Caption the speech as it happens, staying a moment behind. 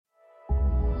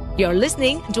You're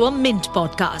listening to a Mint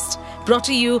podcast brought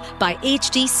to you by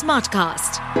HT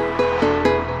Smartcast.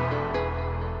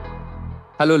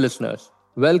 Hello, listeners.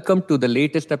 Welcome to the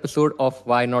latest episode of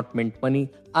Why Not Mint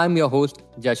Money. I'm your host,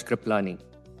 Jash Kriplani.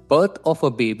 Birth of a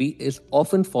baby is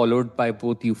often followed by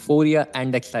both euphoria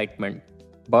and excitement,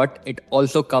 but it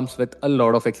also comes with a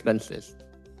lot of expenses.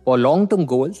 For long-term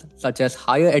goals such as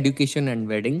higher education and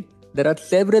wedding, there are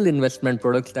several investment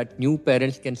products that new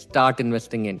parents can start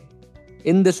investing in.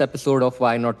 In this episode of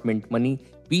Why Not Mint Money,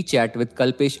 we chat with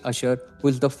Kalpesh Ashar, who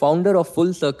is the founder of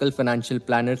Full Circle Financial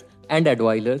Planners and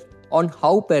Advisors, on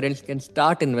how parents can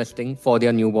start investing for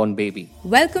their newborn baby.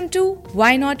 Welcome to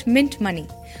Why Not Mint Money,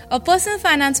 a personal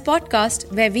finance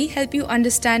podcast where we help you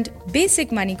understand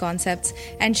basic money concepts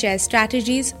and share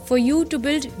strategies for you to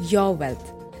build your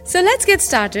wealth. So let's get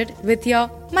started with your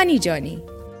money journey.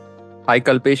 Hi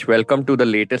Kalpesh, welcome to the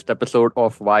latest episode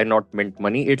of Why Not Mint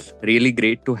Money. It's really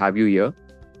great to have you here.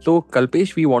 So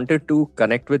Kalpesh, we wanted to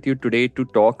connect with you today to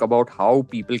talk about how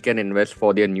people can invest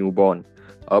for their newborn.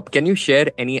 Can you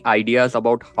share any ideas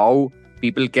about how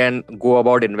people can go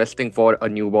about investing for a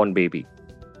newborn baby?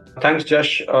 Thanks,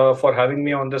 Jash, for having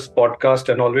me on this podcast,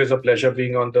 and always a pleasure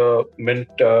being on the Mint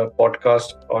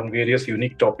podcast on various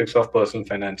unique topics of personal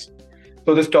finance.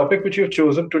 So this topic which you've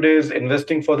chosen today is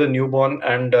investing for the newborn,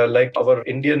 and like our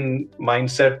Indian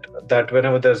mindset that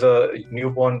whenever there's a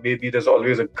newborn baby, there's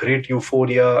always a great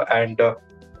euphoria and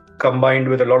combined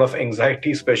with a lot of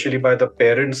anxiety, especially by the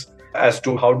parents, as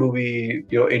to how do we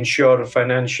ensure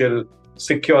financial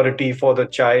security for the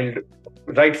child.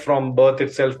 Right from birth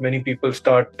itself, many people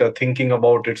start thinking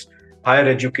about its higher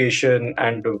education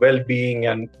and well-being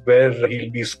and where he'll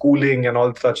be schooling and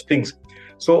all such things.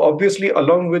 So obviously,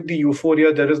 along with the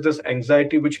euphoria, there is this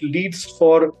anxiety which leads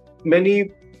for many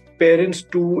parents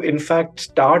to, in fact,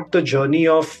 start the journey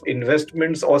of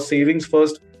investments or savings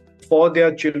first for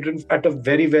their children at a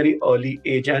very, very early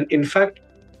age. And in fact,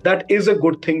 that is a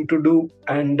good thing to do.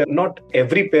 And not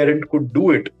every parent could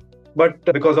do it. But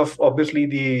because of obviously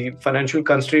the financial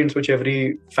constraints which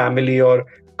every family or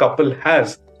couple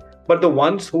has. But the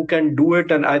ones who can do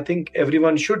it, and I think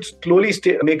everyone should slowly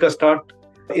make a start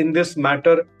in this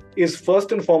matter, is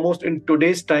first and foremost in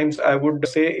today's times, I would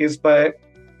say, is by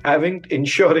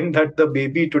ensuring that the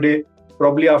baby today,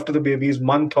 probably after the baby's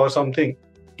month or something,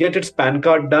 get its PAN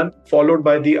card done, followed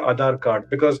by the Aadhaar card.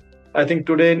 Because I think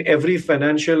today in every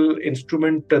financial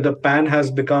instrument, the PAN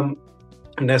has become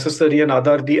necessary and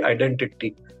Aadhaar the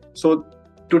identity. So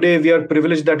today we are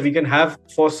privileged that we can have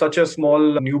for such a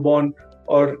small newborn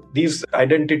or these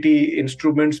identity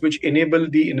instruments which enable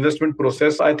the investment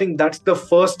process. I think that's the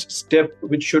first step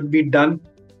which should be done.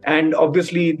 And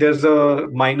obviously there's a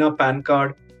minor PAN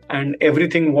card, and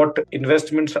everything what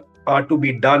investments are to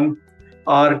be done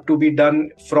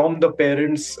from the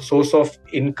parents' source of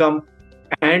income,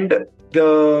 and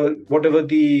the whatever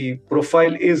the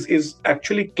profile is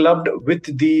actually clubbed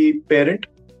with the parent,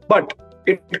 but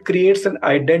it creates an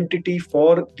identity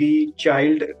for the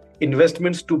child.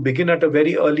 Investments to begin at a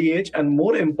very early age, and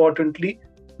more importantly,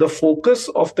 the focus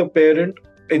of the parent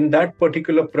in that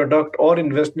particular product or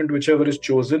investment, whichever is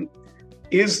chosen,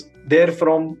 is there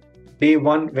from day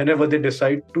one whenever they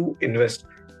decide to invest.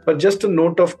 But just a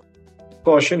note of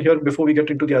caution here before we get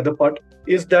into the other part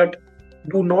is that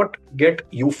do not get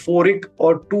euphoric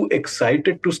or too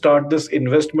excited to start this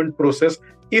investment process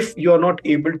if you are not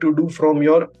able to do from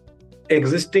your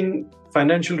existing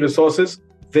financial resources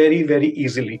very, very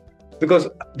easily. Because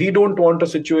we don't want a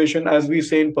situation, as we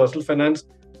say in personal finance,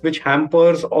 which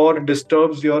hampers or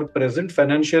disturbs your present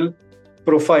financial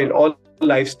profile or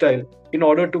lifestyle in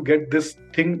order to get this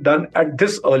thing done at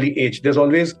this early age. There's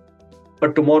always a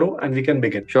tomorrow and we can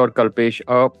begin. Sure, Kalpesh.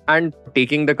 And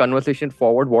taking the conversation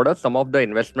forward, what are some of the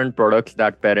investment products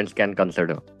that parents can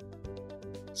consider?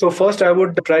 So first, I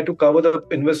would try to cover the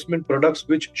investment products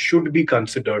which should be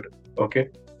considered. Okay.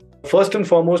 First and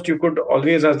foremost, you could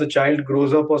always, as the child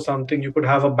grows up or something, you could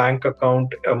have a bank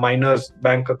account, a minor's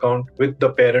bank account with the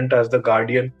parent as the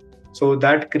guardian. So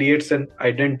that creates an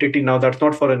identity. Now, that's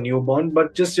not for a newborn,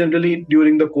 but just generally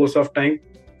during the course of time.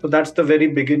 So that's the very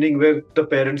beginning where the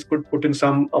parents could put in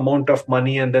some amount of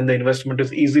money, and then the investment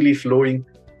is easily flowing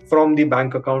from the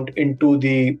bank account into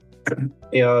the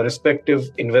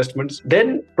respective investments.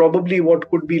 Then probably what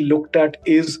could be looked at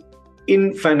is,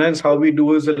 in finance, how we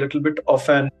do is a little bit of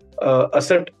an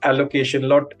asset allocation,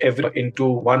 not into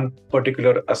one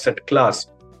particular asset class.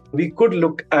 We could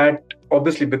look at,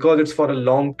 obviously, because it's for a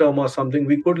long term or something,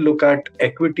 we could look at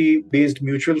equity-based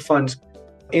mutual funds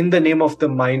in the name of the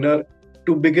minor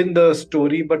to begin the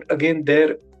story. But again,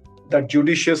 there, that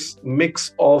judicious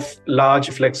mix of large,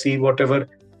 flexi, whatever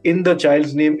in the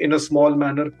child's name in a small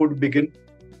manner could begin,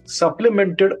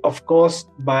 supplemented, of course,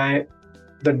 by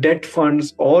the debt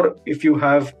funds, or if you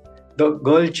have the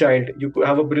girl child, you could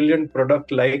have a brilliant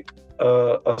product like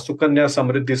a Sukanya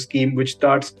Samriddhi scheme, which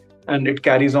starts and it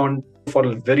carries on for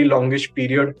a very longish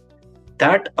period.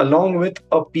 That along with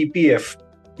a PPF,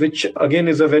 which again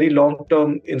is a very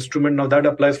long-term instrument. Now that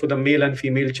applies for the male and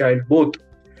female child both,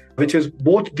 which is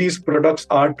both these products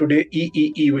are today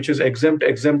EEE, which is exempt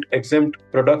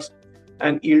products,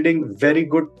 and yielding very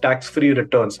good tax-free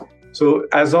returns. So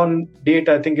as on date,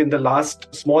 I think in the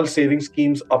last small savings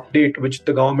schemes update, which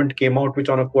the government came out with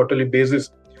on a quarterly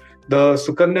basis, the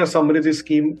Sukanya Samriddhi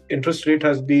scheme interest rate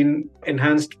has been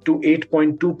enhanced to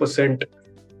 8.2%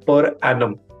 per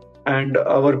annum. And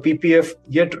our PPF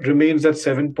yet remains at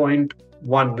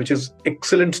 7.1, which is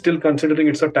excellent still considering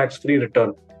it's a tax-free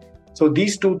return. So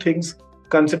these two things,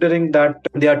 considering that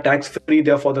they are tax-free,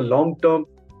 they are for the long term,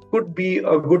 could be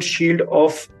a good shield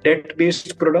of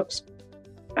debt-based products.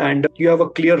 And you have a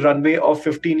clear runway of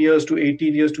 15 years to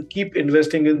 18 years to keep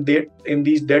investing in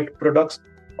these debt products.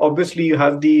 Obviously, you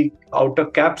have the outer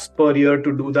caps per year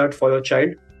to do that for your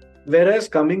child. Whereas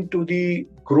coming to the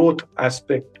growth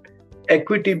aspect,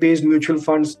 equity-based mutual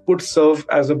funds could serve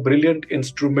as a brilliant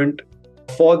instrument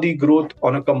for the growth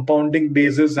on a compounding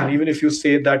basis. And even if you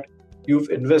say that you've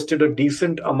invested a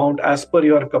decent amount as per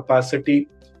your capacity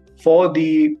for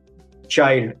the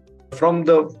child from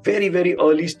the very, very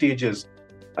early stages,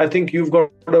 I think you've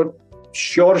got a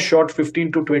short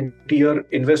 15 to 20 year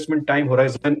investment time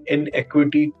horizon in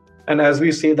equity. And as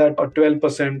we say that a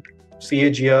 12%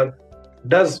 CAGR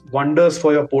does wonders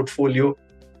for your portfolio.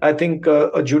 I think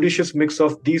a judicious mix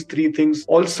of these three things.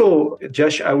 Also,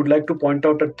 Jash, I would like to point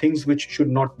out that things which should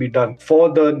not be done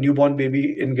for the newborn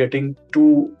baby in getting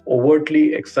too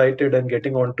overtly excited and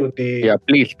getting onto the... Yeah,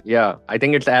 please. Yeah, I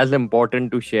think it's as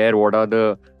important to share what are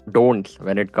the don'ts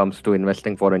when it comes to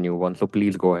investing for a newborn. So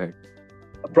please go ahead.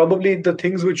 Probably the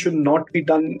things which should not be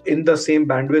done in the same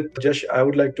bandwidth, Jash, I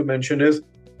would like to mention is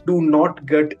do not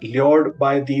get lured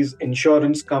by these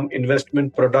insurance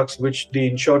investment products, which the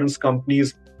insurance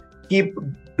companies keep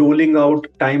doling out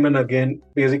time and again,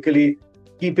 basically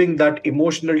keeping that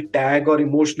emotional tag or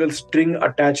emotional string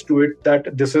attached to it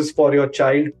that this is for your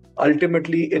child.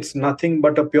 Ultimately, it's nothing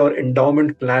but a pure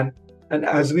endowment plan. And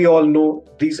as we all know,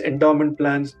 these endowment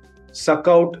plans suck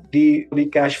out the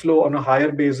cash flow on a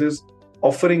higher basis,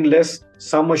 offering less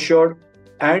sum assured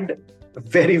and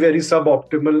very, very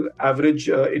suboptimal average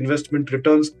investment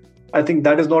returns. I think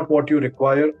that is not what you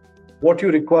require. What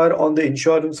you require on the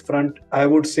insurance front, I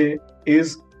would say,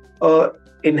 is a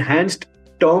enhanced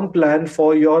term plan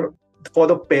for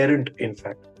the parent, in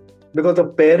fact, because the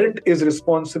parent is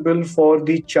responsible for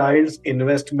the child's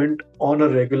investment on a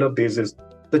regular basis.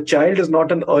 The child is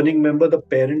not an earning member, the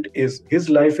parent is. His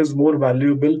life is more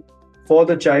valuable for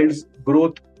the child's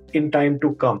growth in time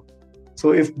to come.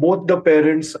 So if both the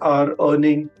parents are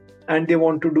earning and they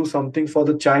want to do something for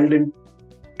the child in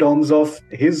terms of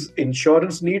his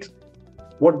insurance needs,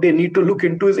 what they need to look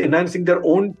into is enhancing their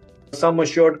own sum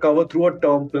assured cover through a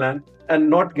term plan and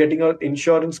not getting an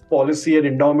insurance policy and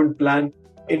endowment plan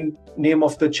in name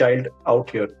of the child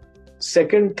out here.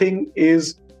 Second thing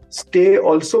is stay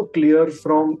also clear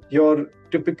from your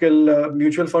typical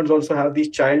mutual funds also have these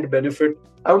child benefit.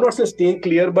 I would not say stay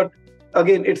clear, but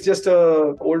again, it's just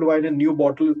a old wine in new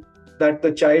bottle that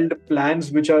the child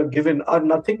plans which are given are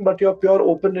nothing but your pure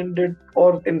open-ended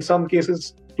or in some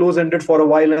cases close-ended for a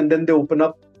while, and then they open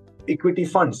up equity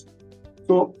funds.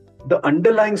 So the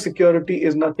underlying security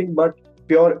is nothing but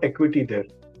pure equity there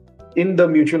in the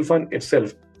mutual fund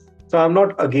itself. So I'm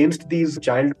not against these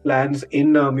child plans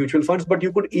in mutual funds, but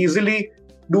you could easily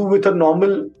do with a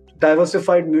normal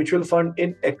diversified mutual fund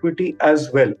in equity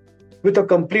as well, with a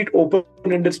complete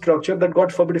open-ended structure that,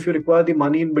 God forbid, if you require the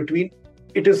money in between,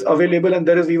 it is available and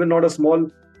there is even not a small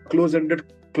close-ended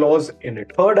clause in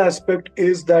it. Third aspect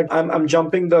is that I'm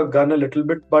jumping the gun a little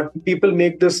bit, but people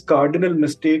make this cardinal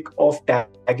mistake of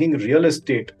tagging real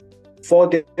estate for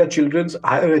their children's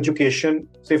higher education,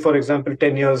 say for example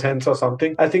 10 years hence or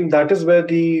something. I think that is where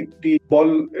the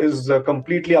ball is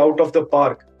completely out of the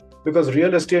park, because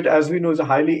real estate, as we know, is a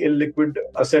highly illiquid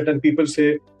asset, and people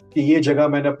say कि ये जगह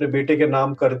मैंने अपने बेटे के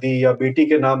नाम कर दी या बेटी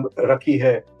के नाम रखी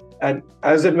है, and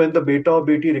as and when the beta or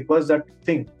beti requires that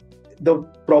thing, the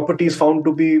property is found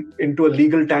to be into a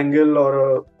legal tangle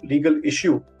or a legal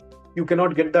issue, you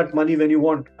cannot get that money when you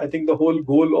want. I think the whole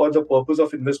goal or the purpose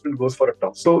of investment goes for a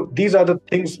toss. So these are the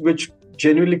things which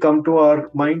genuinely come to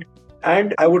our mind.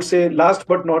 And I would say last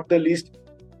but not the least,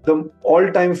 the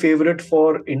all-time favorite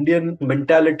for Indian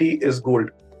mentality is gold.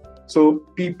 So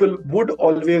people would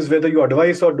always, whether you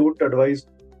advise or don't advise,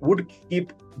 would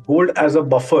keep gold as a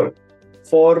buffer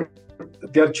for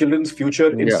their children's future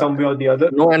in Yeah. some way or the other.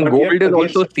 No, and But yet gold is again,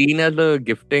 also seen as a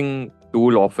gifting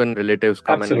tool. Often relatives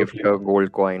come and gift absolutely. a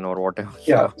gold coin or whatever.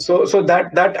 Yeah. So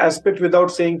that aspect,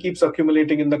 without saying, keeps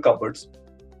accumulating in the cupboards.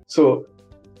 So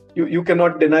you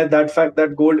cannot deny that fact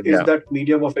that gold is Yeah, that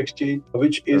medium of exchange,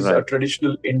 which is a right.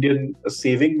 traditional Indian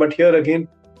saving. But here again,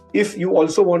 if you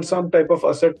also want some type of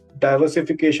asset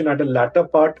diversification at a latter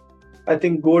part, I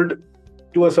think gold,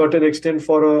 to a certain extent,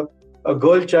 for a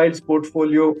girl child's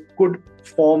portfolio, could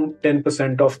form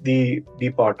 10% of the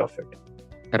part of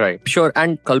it. Right. Sure.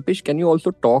 And Kalpesh, can you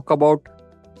also talk about,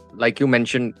 like you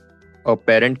mentioned, a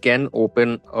parent can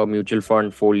open a mutual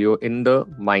fund folio in the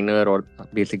minor or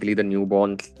basically the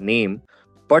newborn's name.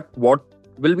 But what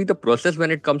will be the process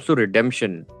when it comes to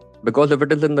redemption? Because if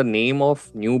it is in the name of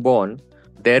newborn,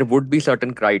 there would be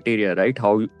certain criteria, right?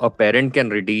 How a parent can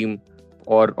redeem,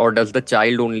 or does the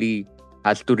child only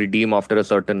has to redeem after a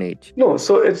certain age? No,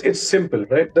 so it's simple,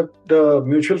 right? The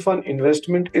mutual fund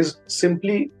investment is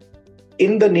simply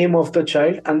in the name of the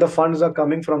child, and the funds are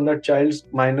coming from that child's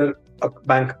minor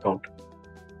bank account.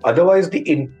 Otherwise, the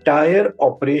entire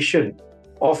operation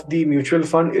of the mutual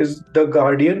fund is the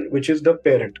guardian, which is the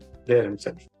parent there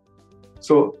himself.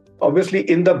 So obviously,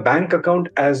 in the bank account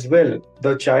as well,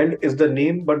 the child is the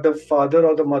name, but the father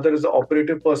or the mother is the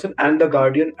operative person and the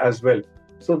guardian as well.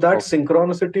 So that Okay.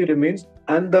 synchronicity remains,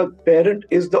 and the parent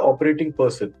is the operating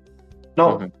person.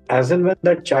 Now, Mhm. as and when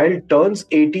that child turns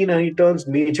 18 and he turns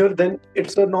major, then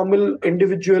it's a normal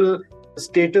individual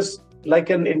status,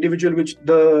 like an individual which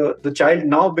the child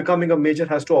now becoming a major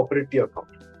has to operate the account.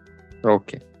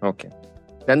 Okay. Okay.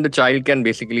 Then the child can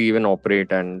basically even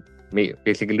operate and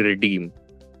basically redeem.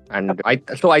 And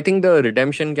I think the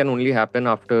redemption can only happen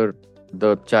after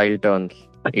the child turns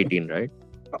 18, right?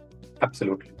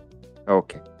 Absolutely.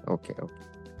 Okay. Okay. Okay.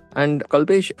 And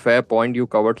Kalpesh, fair point. You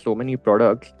covered so many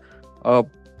products. Uh,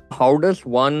 how does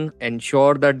one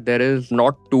ensure that there is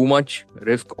not too much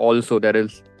risk? Also, there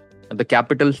is the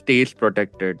capital stays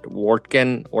protected. What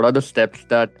are the steps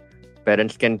that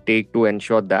parents can take to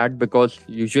ensure that? Because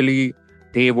usually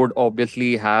they would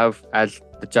obviously have, as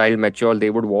the child matures, they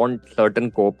would want certain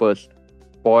corpus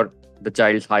for the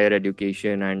child's higher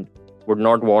education and would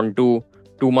not want to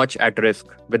too much at risk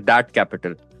with that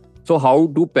capital. So how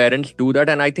do parents do that?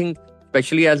 And I think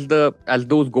especially as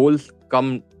those goals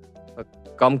come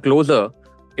closer,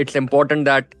 it's important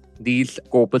that these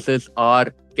corpuses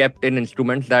are kept in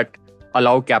instruments that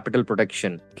allow capital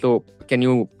protection. So can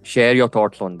you share your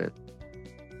thoughts on this?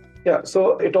 Yeah,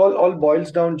 so it all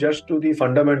boils down just to the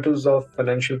fundamentals of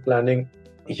financial planning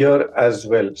here as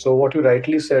well. So what you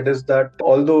rightly said is that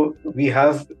although we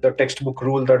have the textbook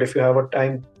rule that if you have a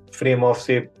time frame of,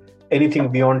 say,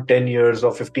 anything beyond 10 years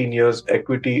or 15 years,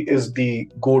 equity is the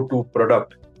go-to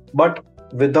product. But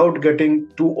without getting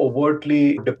too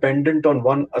overtly dependent on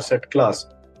one asset class.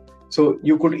 So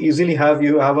you could easily have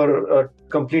a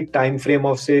complete time frame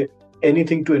of, say,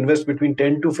 anything to invest between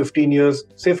 10 to 15 years.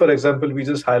 Say, for example, we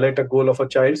just highlight a goal of a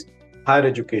child's higher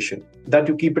education. That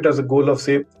you keep it as a goal of,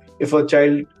 say, if a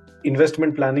child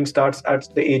investment planning starts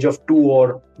at the age of 2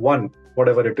 or 1,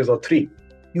 whatever it is, or 3,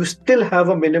 you still have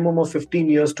a minimum of 15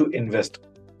 years to invest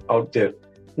out there.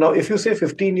 Now, if you say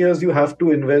 15 years you have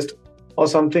to invest or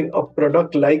something, a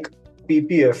product like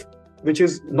PPF, which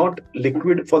is not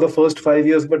liquid for the first 5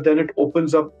 years, but then it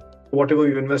opens up whatever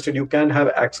you invested, you can have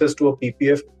access to a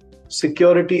PPF.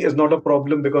 Security is not a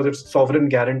problem because it's sovereign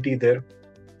guarantee there.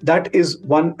 That is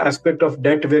one aspect of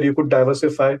debt where you could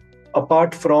diversify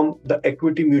apart from the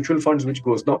equity mutual funds which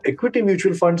goes. Now, equity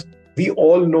mutual funds, we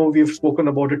all know, we've spoken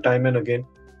about it time and again,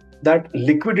 that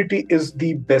liquidity is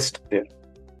the best there.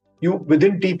 You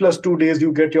within T plus 2 days,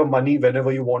 you get your money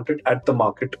whenever you want it at the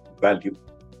market value.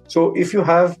 So if you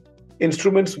have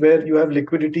instruments where you have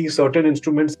liquidity, certain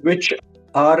instruments which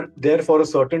are there for a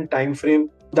certain time frame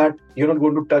that you're not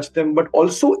going to touch them, but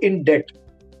also in debt,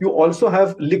 you also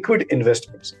have liquid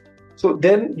investments. So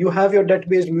then you have your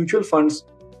debt-based mutual funds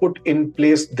put in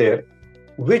place there,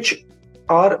 which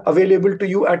are available to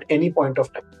you at any point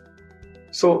of time.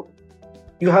 So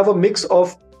you have a mix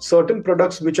of certain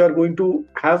products which are going to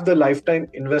have the lifetime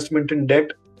investment in debt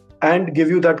and give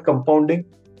you that compounding.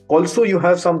 Also, you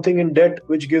have something in debt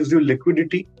which gives you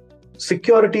liquidity.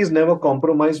 Security is never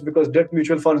compromised because debt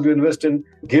mutual funds, you invest in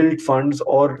gilt funds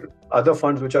or other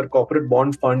funds which are corporate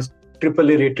bond funds,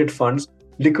 AAA rated funds.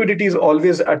 Liquidity is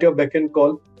always at your beck and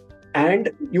call.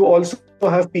 And you also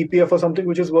have PPF or something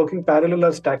which is working parallel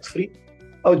as tax-free.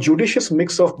 A judicious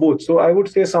mix of both. So I would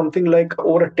say something like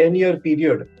over a 10-year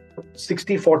period,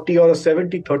 60-40 or a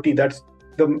 70-30, that's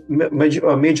the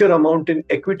major amount in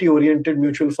equity-oriented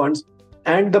mutual funds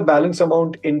and the balance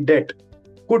amount in debt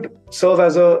could serve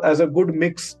as a good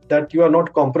mix, that you are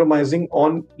not compromising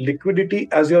on liquidity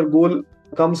as your goal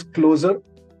comes closer,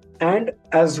 and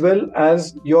as well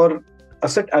as your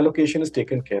asset allocation is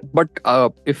taken care. But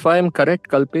if I am correct,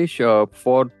 Kalpesh,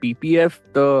 for PPF,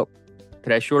 the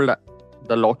threshold,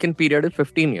 the lock-in period is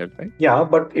 15 years, right? Yeah,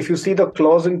 but if you see the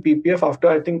clause in PPF, after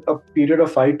I think a period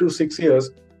of 5 to 6 years,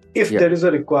 if there is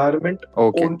a requirement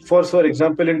for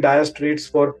example, in dire straits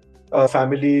for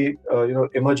family,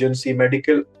 emergency,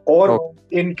 medical, or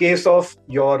in case of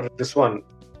your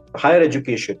higher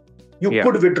education, you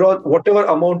could withdraw whatever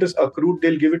amount is accrued.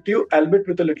 They'll give it to you, albeit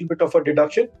with a little bit of a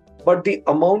deduction, but the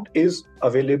amount is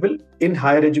available in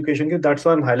higher education. That's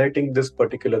why I'm highlighting this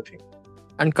particular thing.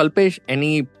 And Kalpesh,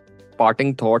 any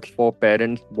parting thoughts for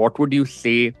parents? What would you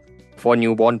say for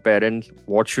newborn parents?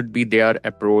 What should be their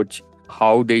approach?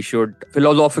 How they should,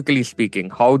 philosophically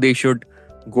speaking, how they should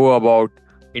go about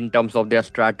in terms of their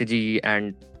strategy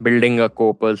and building a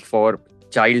corpus for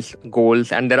child's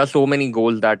goals? And there are so many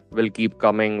goals that will keep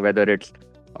coming, whether it's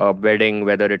a wedding,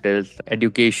 whether it is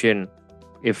education.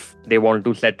 If they want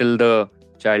to settle the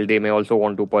child, they may also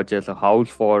want to purchase a house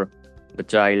for the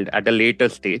child at a later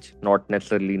stage, not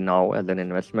necessarily now as an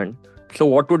investment. So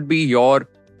what would be your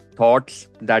thoughts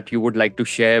that you would like to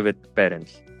share with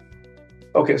parents?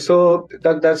 Okay, so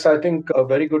that's, I think, a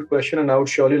very good question, and I would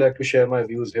surely like to share my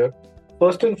views here.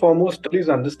 First and foremost, please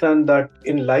understand that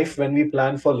in life, when we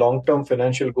plan for long-term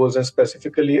financial goals, and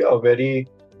specifically a very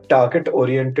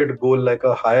target-oriented goal like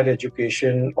a higher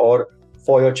education or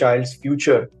for your child's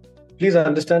future, please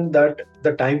understand that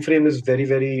the time frame is very,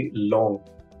 very long.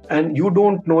 And you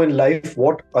don't know in life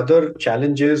what other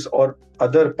challenges or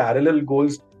other parallel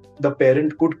goals the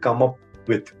parent could come up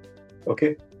with.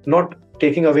 Okay, not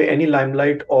taking away any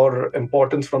limelight or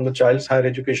importance from the child's higher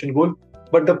education goal,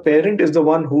 but the parent is the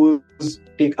one who is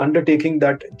undertaking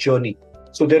that journey.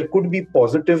 So there could be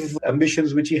positive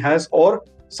ambitions which he has, or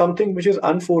something which is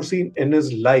unforeseen in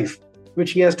his life,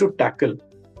 which he has to tackle.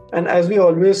 And as we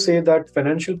always say, that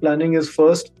financial planning is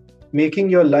first making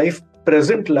your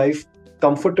present life,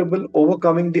 comfortable,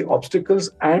 overcoming the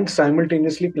obstacles, and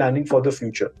simultaneously planning for the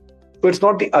future. So it's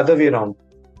not the other way around.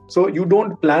 So you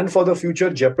don't plan for the future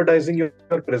jeopardizing your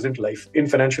present life in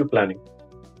financial planning.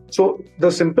 So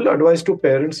the simple advice to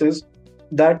parents is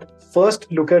that first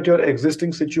look at your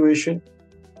existing situation,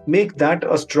 make that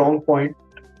a strong point,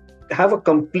 have a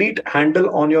complete handle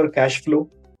on your cash flow,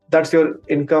 that's your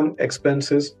income,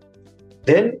 expenses.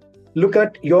 Then look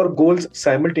at your goals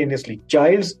simultaneously.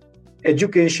 Child's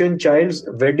education, child's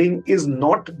wedding is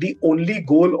not the only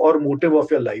goal or motive of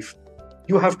your life.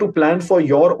 You have to plan for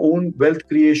your own wealth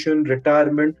creation,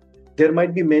 retirement. There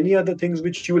might be many other things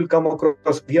which you will come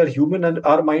across. We are human and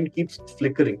our mind keeps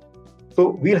flickering.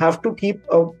 So we'll have to keep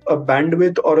a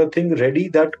bandwidth or a thing ready,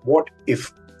 that what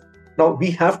if. Now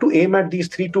we have to aim at these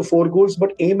 3 to 4 goals,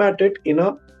 but aim at it in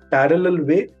a parallel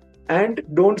way, and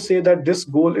don't say that this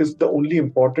goal is the only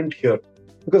important here.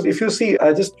 Because if you see,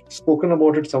 I just spoken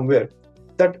about it somewhere,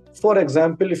 that for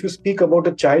example, if you speak about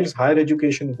a child's higher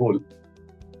education goal,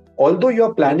 although you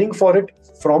are planning for it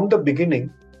from the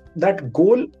beginning, that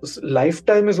goal's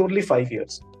lifetime is only 5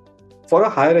 years for a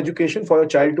higher education for a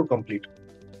child to complete.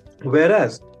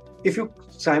 Whereas if you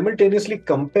simultaneously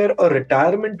compare a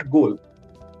retirement goal,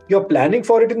 you're planning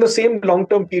for it in the same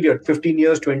long-term period, 15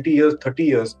 years, 20 years, 30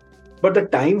 years. But the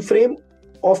time frame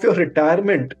of your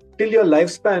retirement till your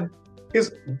lifespan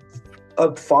is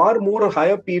a far more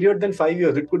higher period than 5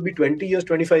 years. It could be 20 years,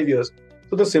 25 years.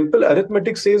 So the simple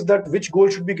arithmetic says that which goal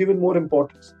should be given more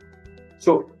importance.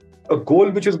 So a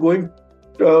goal which is going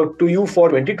to you for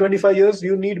 20, 25 years,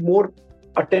 you need more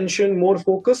attention, more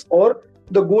focus, or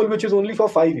the goal which is only for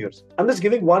 5 years. I'm just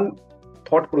giving one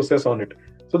thought process on it.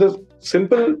 So the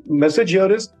simple message here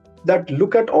is that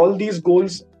look at all these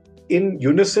goals in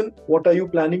unison. What are you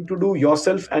planning to do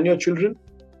yourself and your children?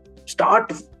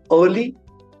 Start early,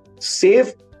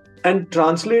 save, and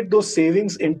translate those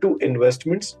savings into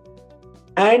investments.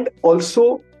 And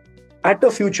also at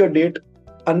a future date,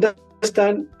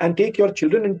 understand and take your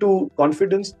children into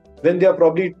confidence when they are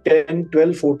probably 10,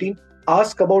 12, 14.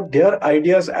 Ask about their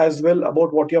ideas as well,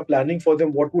 about what you're planning for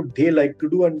them, what would they like to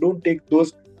do, and don't take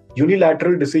those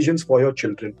unilateral decisions for your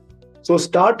children. So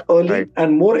start early, right.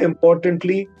 And more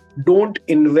importantly, don't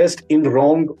invest in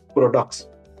wrong products.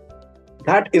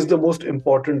 That is the most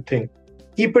important thing.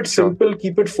 Keep it simple,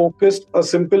 keep it focused. A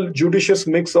simple, judicious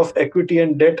mix of equity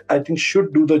and debt, I think,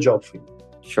 should do the job for you.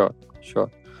 Sure.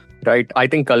 Right. I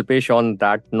think, Kalpesh, on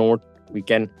that note, we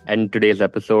can end today's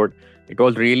episode. It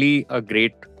was really a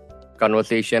great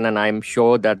conversation, and I'm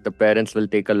sure that the parents will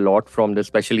take a lot from this,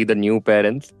 especially the new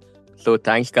parents. So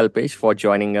thanks, Kalpesh, for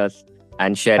joining us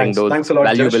and sharing those Thanks a lot,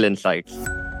 valuable Josh. insights.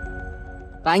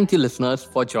 Thank you, listeners,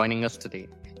 for joining us today.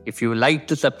 If you liked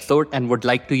this episode and would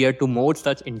like to hear more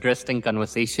such interesting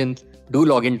conversations, do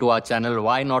log into our channel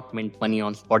Why Not Mint Money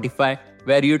on Spotify,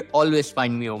 where you'd always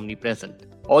find me omnipresent.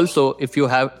 Also, if you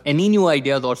have any new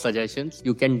ideas or suggestions,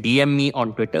 you can DM me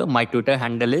on Twitter. My Twitter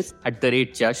handle is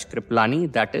 @Jash Kriplani,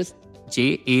 that is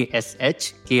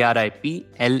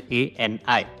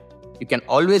JASHKRIPLANI. You can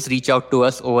always reach out to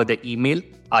us over the email.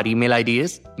 Our email ID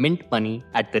is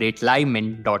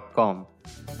mintmoney@livemint.com.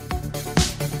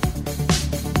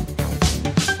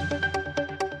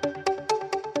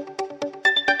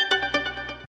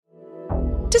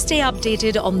 To stay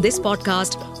updated on this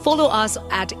podcast, follow us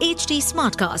at HT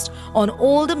Smartcast on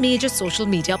all the major social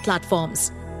media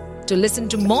platforms. To listen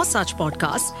to more such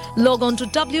podcasts, log on to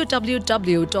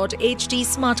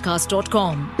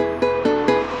www.htsmartcast.com.